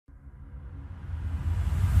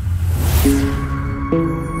Hello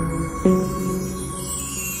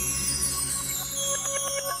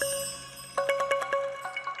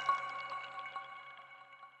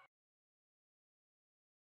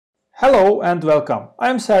and welcome. I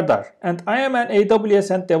am Serdar and I am an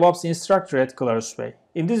AWS and DevOps instructor at Clarusway.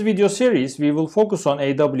 In this video series, we will focus on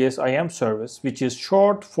AWS IAM service, which is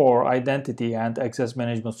short for Identity and Access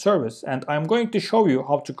Management Service, and I'm going to show you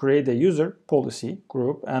how to create a user, policy,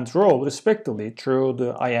 group, and role respectively through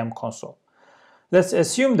the IAM console. Let's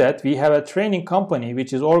assume that we have a training company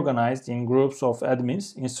which is organized in groups of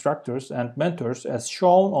admins, instructors, and mentors as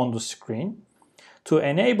shown on the screen. To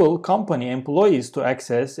enable company employees to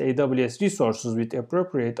access AWS resources with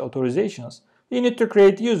appropriate authorizations, we need to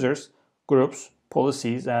create users, groups,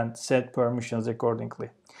 policies, and set permissions accordingly.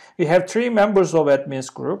 We have 3 members of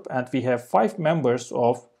admins group and we have 5 members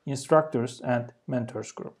of instructors and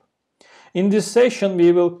mentors group. In this session,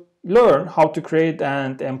 we will learn how to create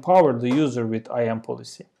and empower the user with IAM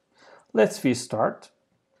policy. Let's start.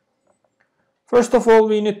 First of all,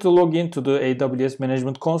 we need to log into the AWS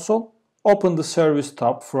Management Console. Open the Service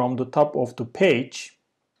tab from the top of the page,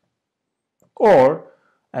 or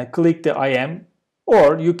click the IAM,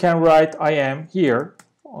 or you can write IAM here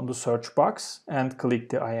on the search box and click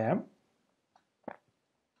the IAM.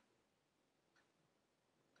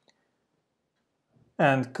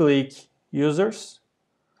 And click Users.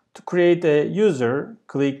 To create a user,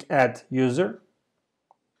 click Add User.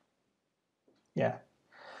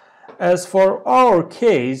 As for our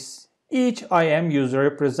case, each IAM user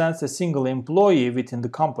represents a single employee within the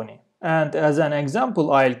company. And as an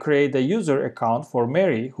example, I'll create a user account for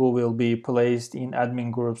Mary, who will be placed in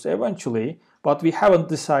admin groups eventually, but we haven't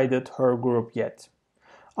decided her group yet.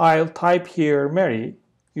 I'll type here Mary.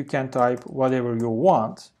 You can type whatever you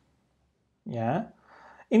want.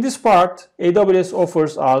 In this part, AWS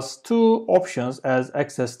offers us 2 options as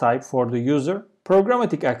access type for the user: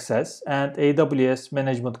 programmatic access and AWS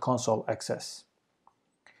Management Console access.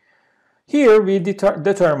 Here we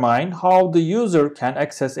determine how the user can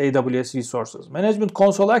access AWS resources. Management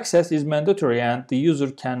Console access is mandatory and the user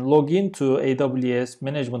can log into AWS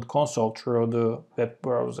Management Console through the web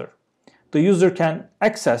browser. The user can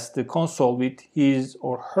access the console with his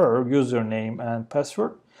or her username and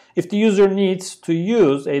password. If the user needs to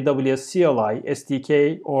use AWS CLI,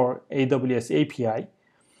 SDK, or AWS API,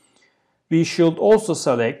 we should also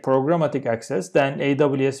select programmatic access. Then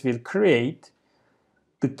AWS will create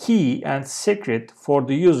the key and secret for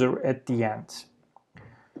the user at the end.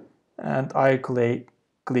 And I click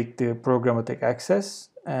the programmatic access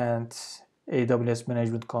and AWS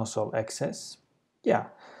Management Console access.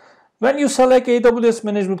 When you select AWS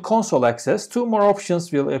Management Console access, 2 more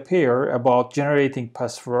options will appear about generating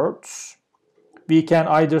passwords. We can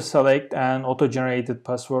either select an auto-generated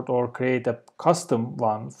password or create a custom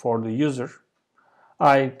one for the user.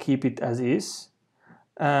 I keep it as is.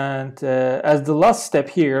 And as the last step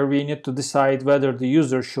here, we need to decide whether the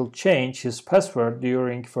user should change his password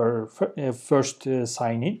during first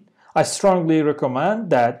sign-in. I strongly recommend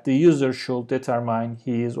that the user should determine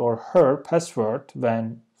his or her password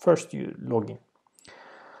when first you log in.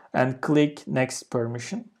 And click Next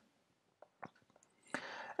Permission.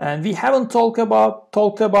 And we haven't talked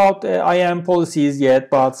about IAM policies yet,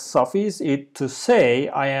 but suffice it to say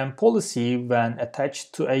IAM policy, when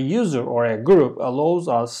attached to a user or a group, allows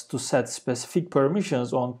us to set specific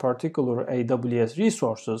permissions on particular AWS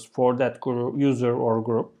resources for that group, user or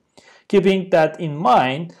group. Keeping that in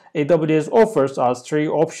mind, AWS offers us 3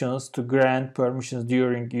 options to grant permissions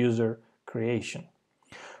during user creation.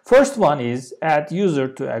 First one is add user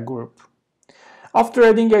to a group. After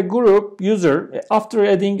adding a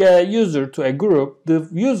user to a group, the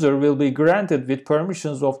user will be granted with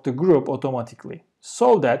permissions of the group automatically,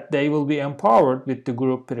 so that they will be empowered with the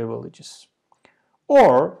group privileges.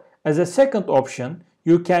 Or, as a second option,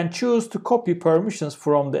 you can choose to copy permissions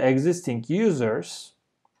from the existing users,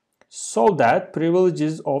 so that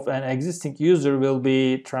privileges of an existing user will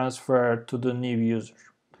be transferred to the new user.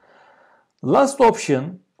 Last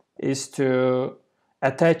option is to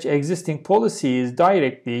attach existing policies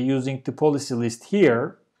directly using the policy list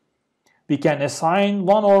here. We can assign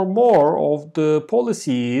 1 or more of the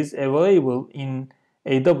policies available in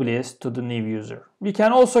AWS to the new user. We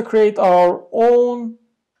can also create our own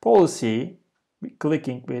policy,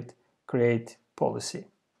 clicking with Create Policy.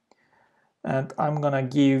 And I'm gonna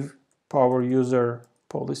give Power User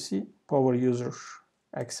Policy, Power User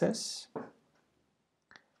Access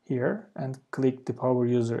here, and click the Power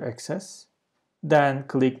User Access. Then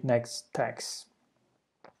click Next Tags.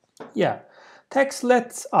 Tags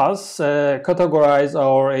lets us categorize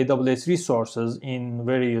our AWS resources in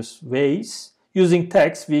various ways. Using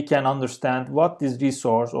text, we can understand what this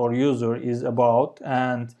resource or user is about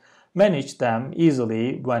and manage them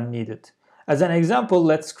easily when needed. As an example,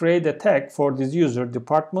 let's create a tag for this user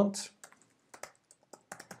department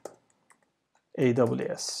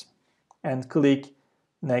AWS and click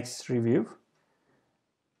Next Review.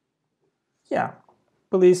 Yeah,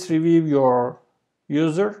 please review your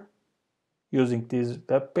user using this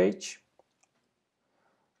web page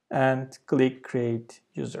and click Create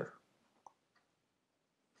User.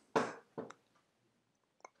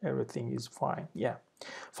 Everything is fine. Yeah.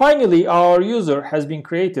 Finally, our user has been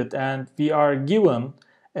created and we are given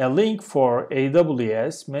a link for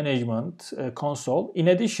AWS Management Console. In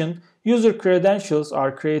addition, user credentials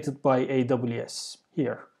are created by AWS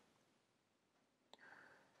here.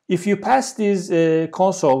 If you pass this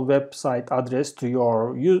console website address to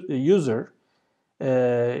your user,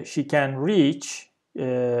 she can reach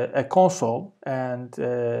a console and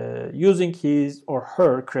using his or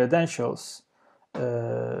her credentials,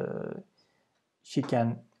 she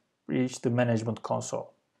can reach the management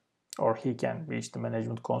console, or he can reach the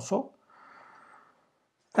management console.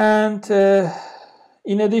 And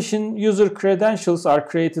in addition, user credentials are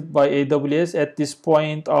created by AWS. At this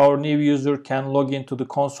point, our new user can log into the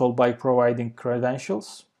console by providing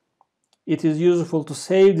credentials. It is useful to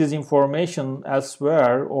save this information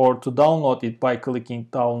elsewhere or to download it by clicking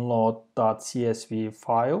download.csv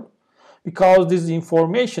file, because this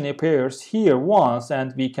information appears here once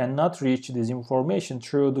and we cannot reach this information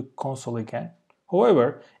through the console again.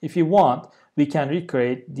 However, if you want, we can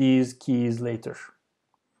recreate these keys later.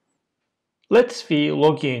 Let's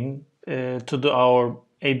log in to our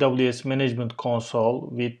AWS Management Console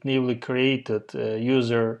with newly created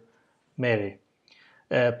user Mary.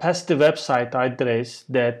 Pass the website address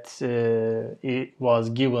that it was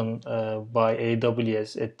given by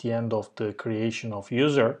AWS at the end of the creation of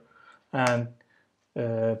user, and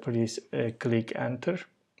please click enter.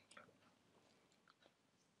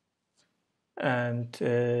 And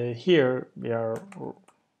here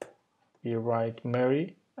we write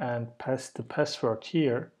Mary and pass the password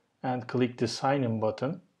here and click the sign in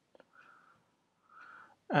button,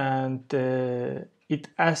 and it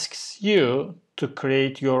asks you to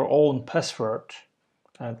create your own password,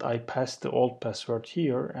 and I pass the old password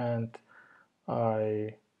here and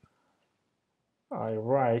I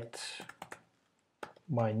write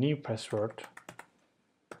my new password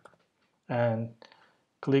and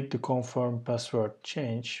click the confirm password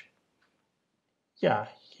change. Yeah,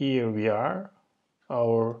 here we are,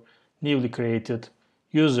 our newly created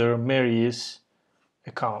user Mary's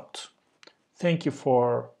account. Thank you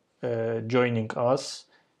for joining us.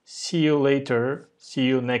 See you later. See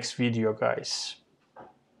you next video, guys.